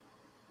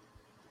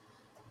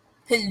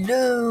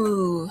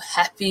Hello!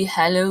 Happy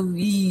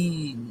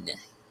Halloween!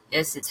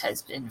 Yes, it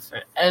has been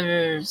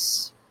forever,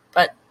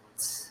 but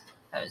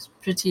I was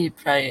pretty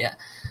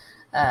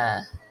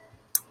uh,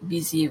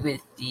 busy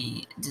with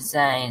the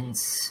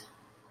designs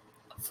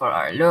for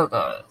our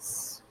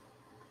logos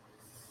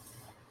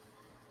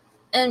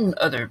and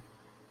other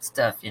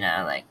stuff,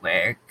 like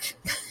work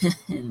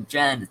and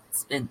trying to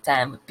spend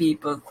time with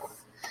people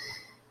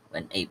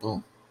when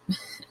able.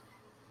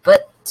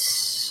 But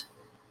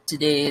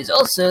today is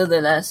also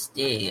the last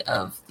day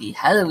of the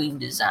Halloween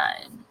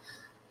design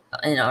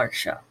in our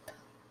shop.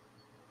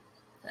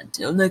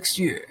 Until next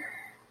year.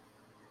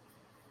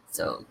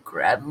 So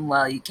grab them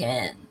while you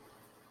can.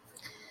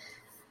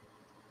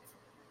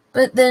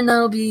 But then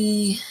I'll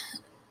be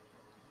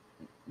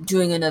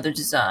doing another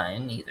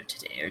design either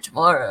today or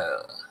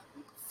tomorrow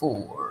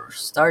for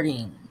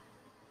starting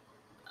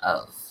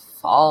of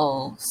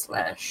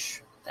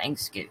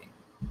fall/Thanksgiving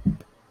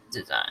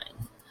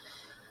design.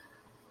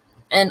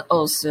 And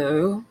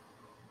also,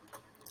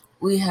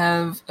 we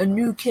have a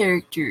new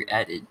character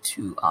added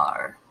to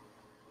our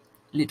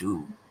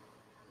little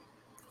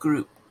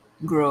group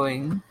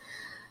growing.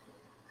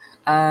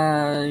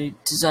 I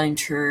designed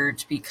her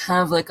to be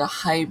kind of like a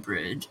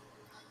hybrid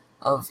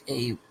of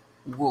a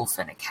wolf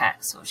and a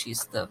cat, so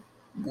she's the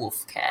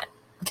wolf cat.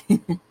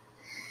 And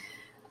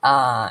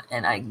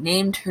I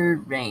named her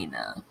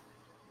Raina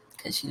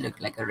because she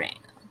looked like a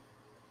Raina.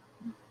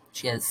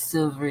 She has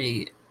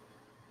silvery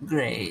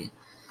gray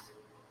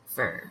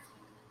fur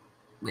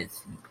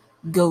with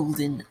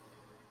golden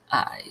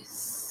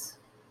eyes.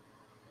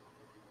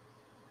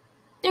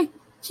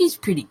 She's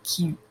pretty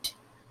cute.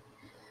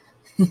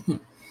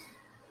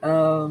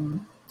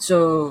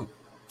 So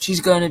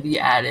she's going to be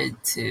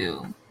added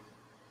to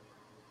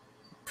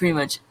pretty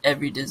much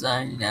every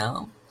design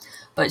now.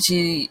 But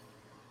I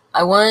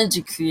wanted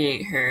to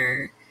create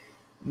her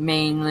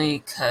mainly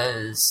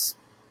because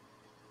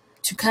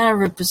to kind of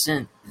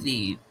represent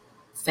the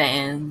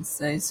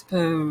fans, I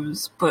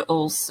suppose, but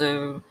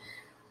also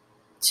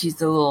she's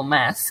the little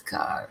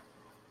mascot.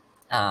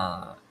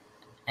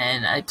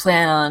 And I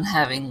plan on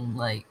having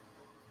like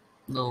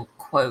little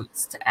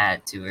quotes to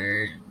add to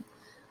her.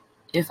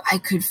 If I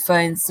could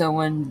find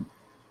someone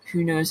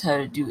who knows how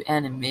to do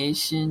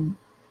animation,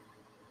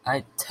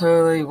 I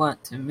totally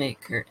want to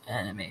make her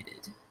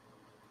animated.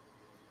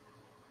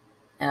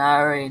 And I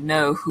already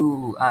know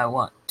who I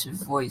want to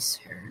voice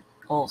her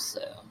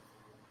also.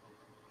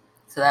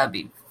 So that'd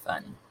be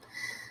fun.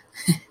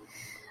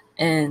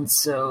 And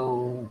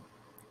so,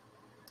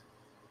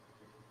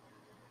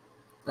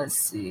 let's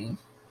see.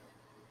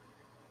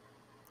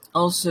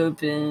 Also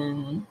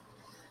been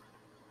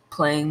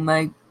playing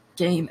my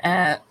game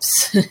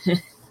apps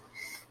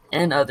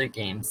and other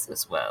games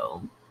as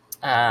well.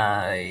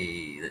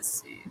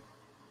 Let's see.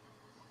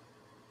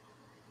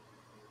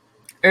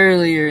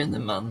 Earlier in the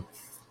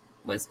month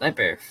was my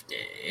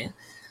birthday,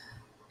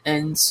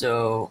 and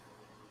so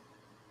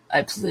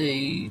I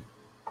played.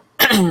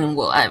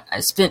 Well, I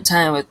spent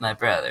time with my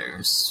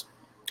brothers.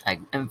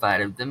 I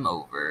invited them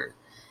over,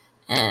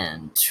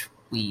 and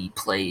we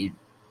played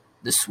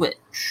the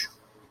Switch.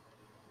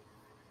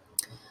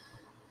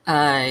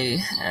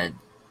 I had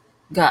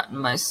gotten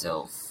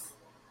myself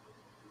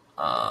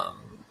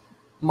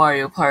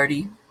Mario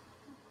Party,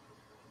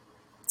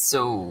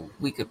 so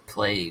we could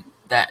play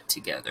that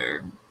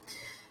together.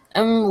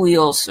 And we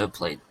also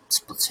played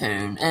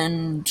Splatoon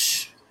and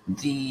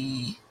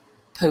the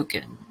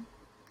Pokken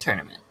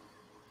tournament.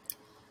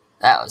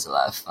 That was a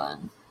lot of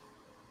fun.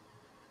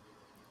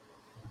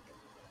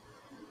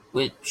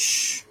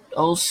 Which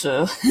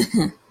also,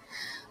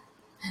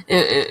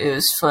 it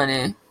was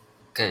funny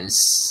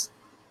because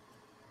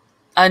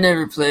I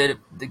never played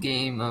the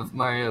game of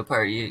Mario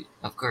Party,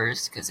 of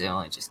course, because it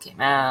only just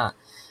came out.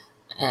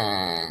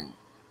 And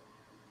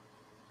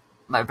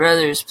my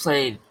brothers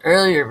played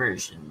earlier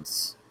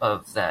versions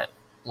of that.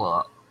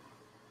 Well,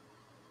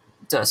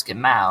 Dusk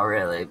and Mao,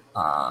 really,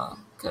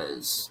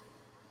 because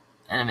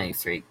Anime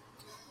Freak,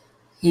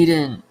 he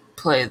didn't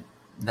play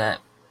that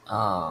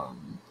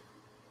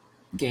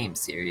game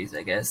series,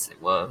 I guess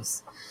it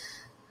was,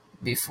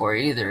 before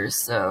either,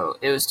 so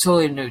it was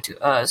totally new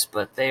to us,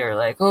 but they were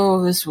like,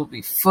 oh, this will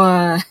be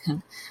fun.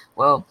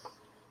 Well,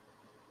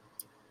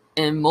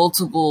 in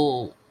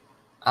multiple,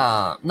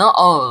 not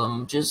all of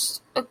them,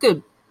 just a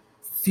good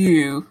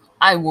few,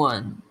 I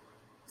won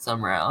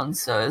some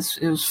rounds, so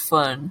it was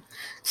fun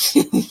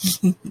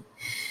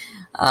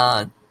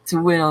to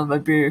win on my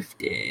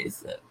birthday.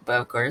 So, but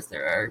of course,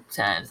 there are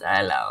times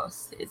I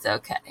lost. It's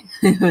okay.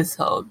 It was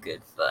all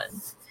good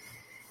fun.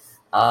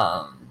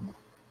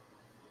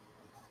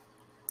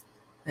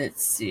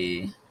 Let's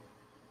see.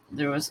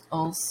 There was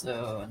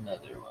also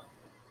another one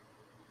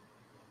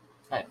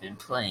I've been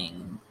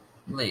playing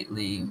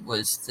lately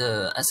was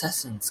the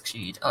Assassin's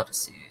Creed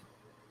Odyssey.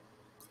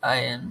 I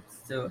am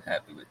so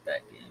happy with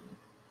that game.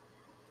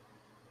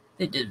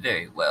 They did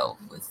very well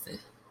with the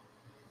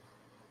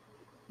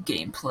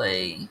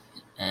gameplay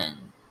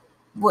and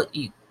what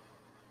you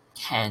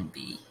can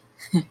be.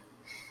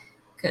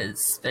 Because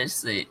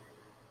especially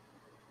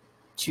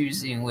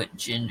choosing what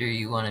gender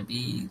you want to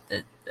be.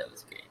 That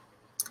was great.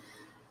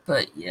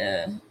 But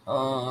yeah,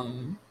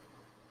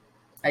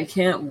 I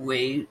can't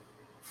wait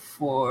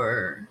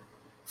for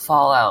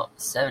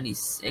Fallout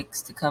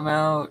 76 to come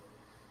out.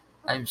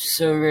 I'm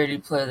so ready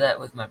to play that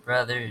with my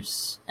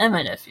brothers and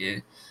my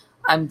nephew.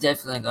 I'm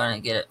definitely going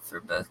to get it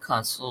for both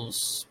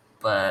consoles,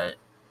 but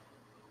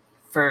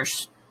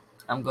first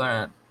I'm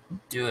going to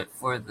do it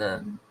for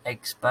the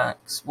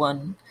Xbox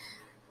One.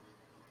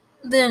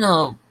 Then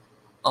I'll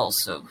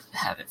also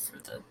have it for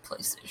the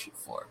PlayStation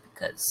 4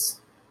 because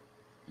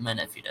my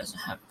nephew doesn't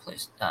have a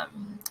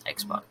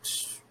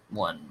Xbox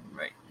One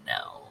right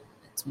now.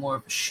 It's more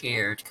of a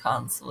shared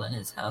console in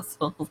his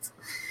household.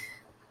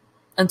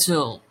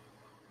 Until,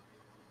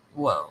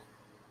 well,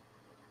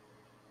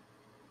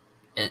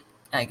 it,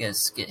 I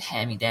guess, get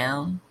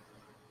hand-me-down.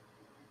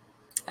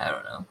 I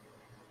don't know.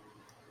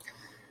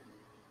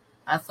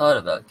 I thought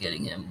about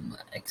getting him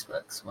an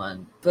Xbox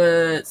One,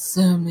 but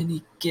so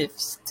many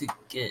gifts to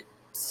get,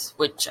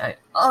 which I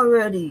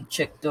already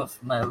checked off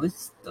my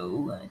list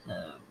though. I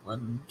have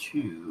 1,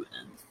 2,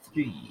 and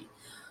 3.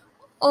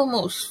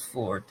 Almost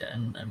 4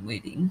 done. I'm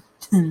waiting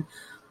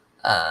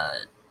uh,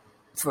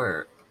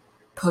 for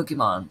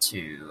Pokemon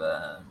to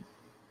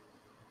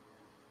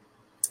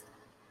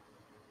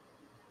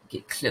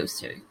get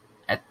closer.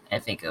 I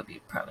think it'll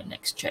be probably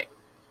next check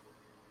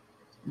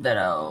that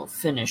I'll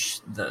finish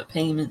the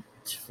payment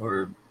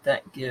for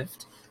that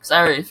gift. Because I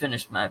already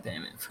finished my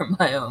payment for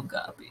my own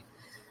copy.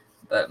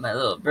 But my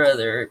little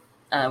brother,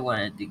 I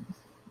wanted to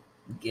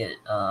get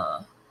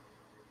the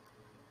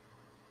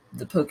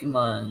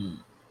Pokemon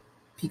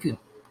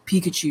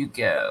Pikachu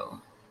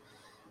Go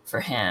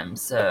for him,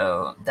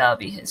 so that'll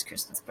be his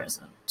Christmas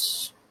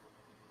present.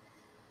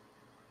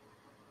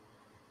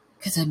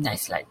 Because I'm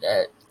nice like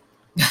that.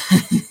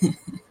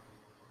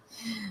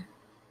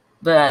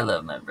 But I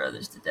love my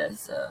brothers to death,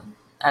 so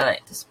I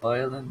like to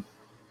spoil them.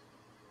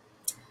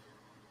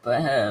 But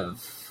I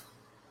have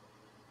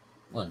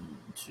 1,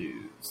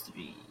 2,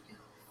 3,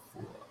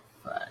 4,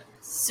 5,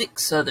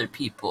 6 other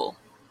people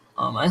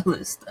on my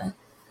list I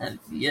have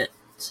yet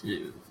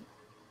to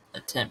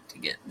attempt to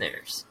get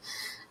theirs.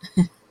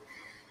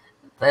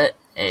 But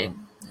hey,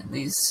 at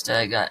least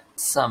I got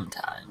some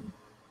time.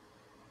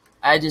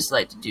 I just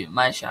like to do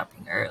my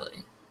shopping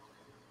early,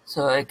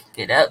 so I can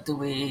get out the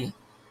way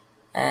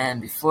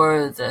and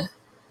before the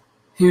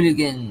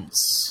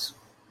hooligans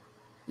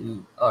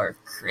who are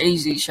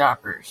crazy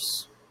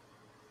shoppers.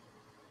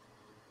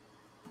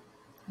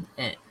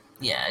 And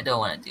yeah, I don't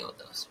want to deal with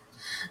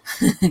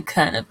those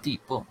kind of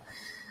people.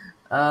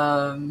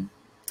 I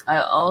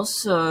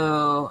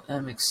also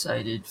am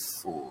excited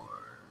for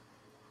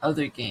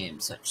other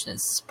games such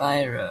as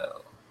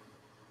Spyro.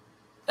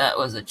 That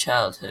was a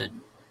childhood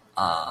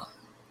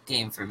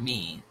game for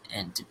me,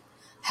 and to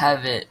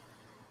have it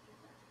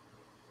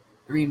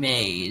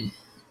remade,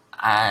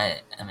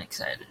 I am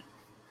excited.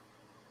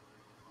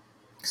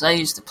 Because I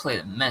used to play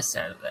the mess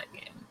out of that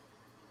game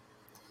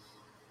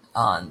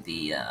on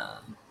the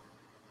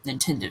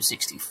Nintendo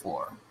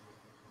 64.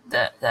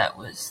 That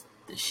was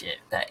the shit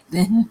back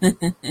then.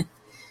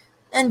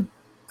 And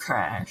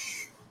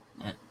Crash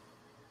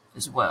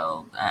as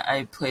well.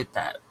 I played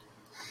that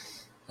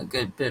a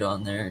good bit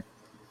on there,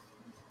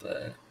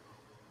 but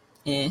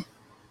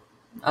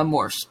I'm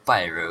more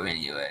Spyro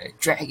anyway.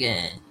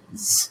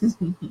 Dragons.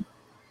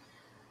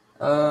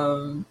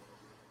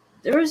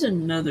 There was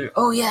another.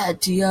 Oh yeah,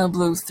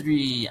 Diablo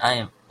 3. I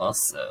am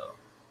also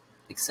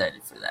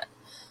excited for that.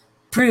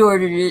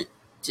 Pre-ordered it,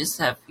 just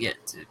have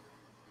yet to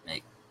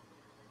make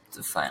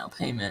the final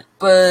payment,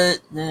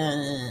 but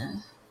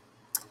that'll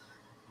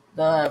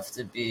have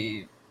to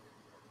be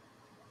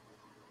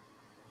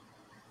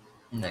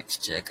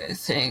next check, I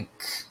think.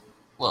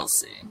 We'll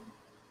see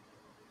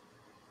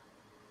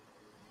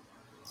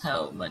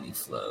how money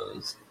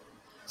flows.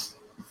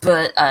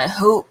 But I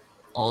hope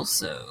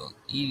also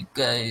you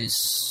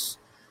guys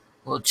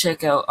will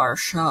check out our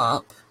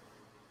shop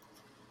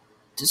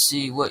to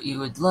see what you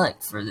would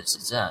like for the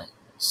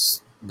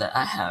designs. That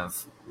I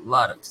have a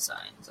lot of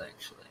designs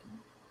actually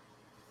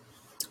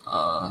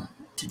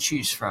to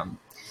choose from.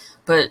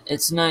 But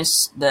it's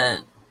nice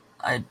that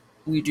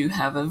we do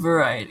have a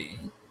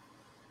variety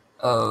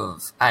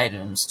of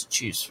items to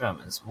choose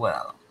from as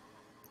well,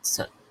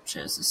 such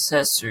as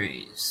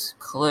accessories,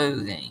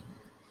 clothing,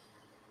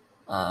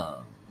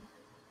 um,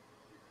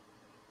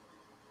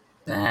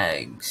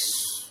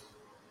 bags,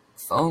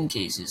 phone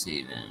cases,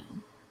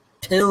 even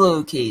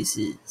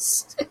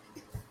pillowcases.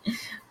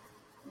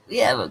 We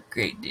have a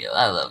great deal.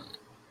 I love it.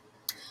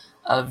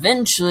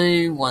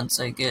 Eventually, once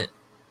I get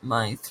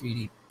my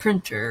 3D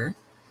printer,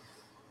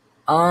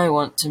 I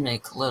want to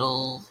make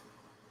little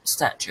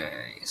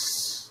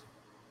statuaries.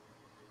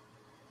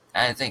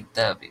 I think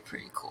that would be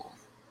pretty cool.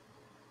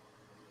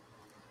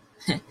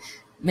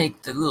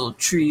 Make the little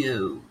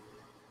trio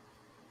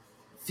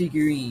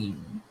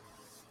figurine.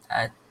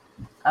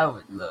 I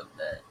would love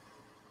that.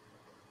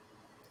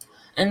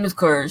 And of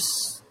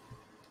course,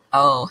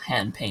 I'll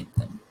hand paint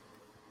them.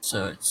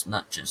 So it's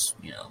not just,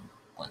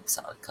 one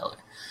solid color.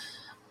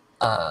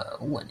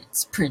 when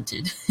it's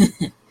printed.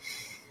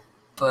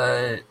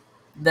 But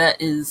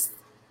that is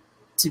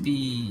to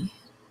be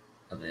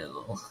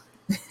available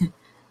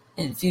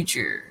in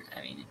future.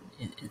 I mean,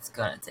 it's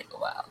gonna take a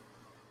while,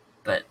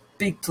 but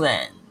big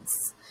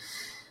plans.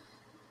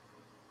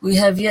 We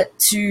have yet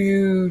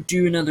to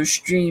do another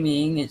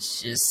streaming.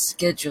 It's just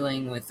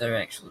scheduling with our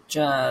actual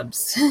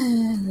jobs.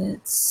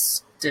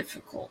 It's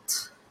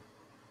difficult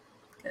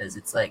because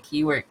it's like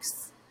he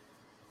works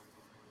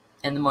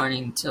in the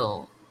morning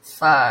till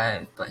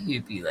 5, but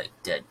he'd be like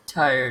dead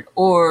tired.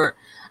 Or,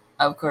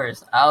 of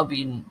course, I'll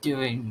be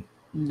doing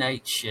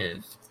night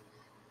shift,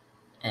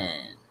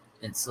 and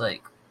it's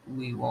like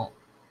we won't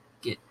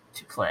get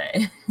to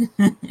play.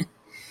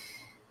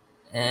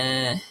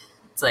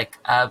 It's like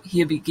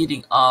he'll be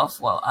getting off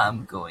while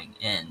I'm going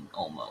in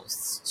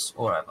almost,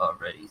 or I've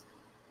already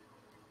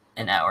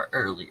an hour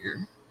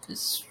earlier,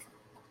 because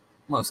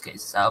most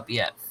cases I'll be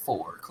at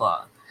 4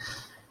 o'clock.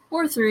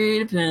 Or 3,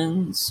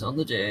 depends on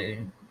the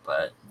day.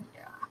 But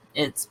yeah,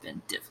 it's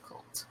been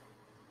difficult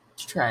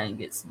to try and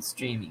get some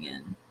streaming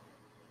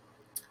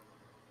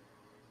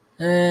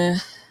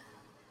in.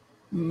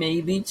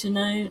 Maybe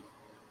tonight?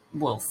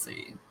 We'll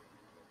see.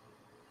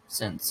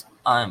 Since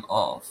I'm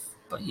off,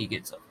 but he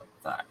gets up at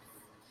 5.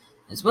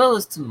 As well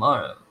as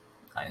tomorrow.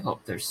 I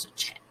hope there's a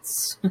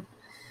chance.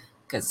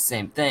 Because the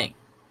same thing.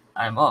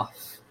 I'm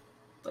off,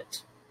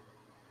 but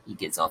he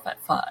gets off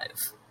at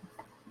 5.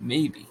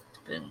 Maybe.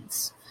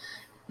 Depends.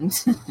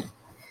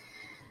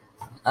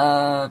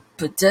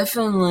 But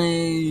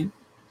definitely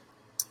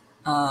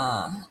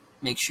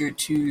make sure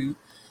to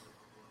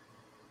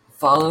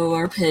follow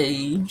our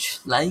page,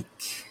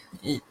 like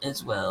it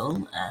as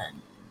well,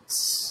 and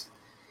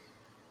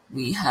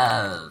we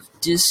have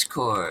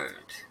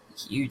Discord,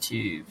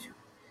 YouTube,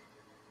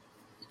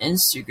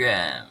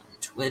 Instagram,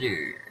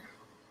 Twitter,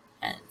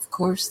 and of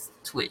course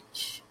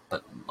Twitch,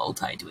 but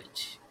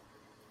multi-Twitch.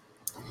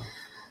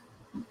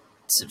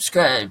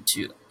 Subscribe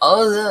to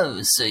all of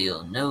those so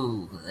you'll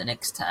know the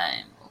next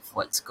time of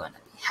what's going to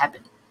be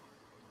happening.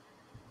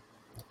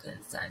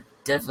 Because I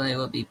definitely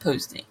will be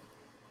posting.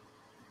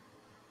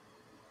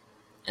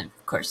 And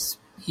of course,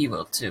 he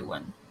will too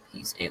when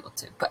he's able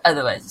to. But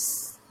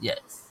otherwise,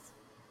 yes.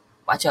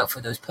 Watch out for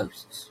those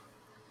posts.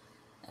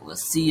 And we'll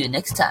see you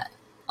next time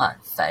on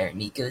Fire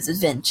Nico's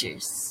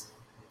Adventures.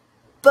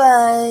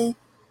 Bye!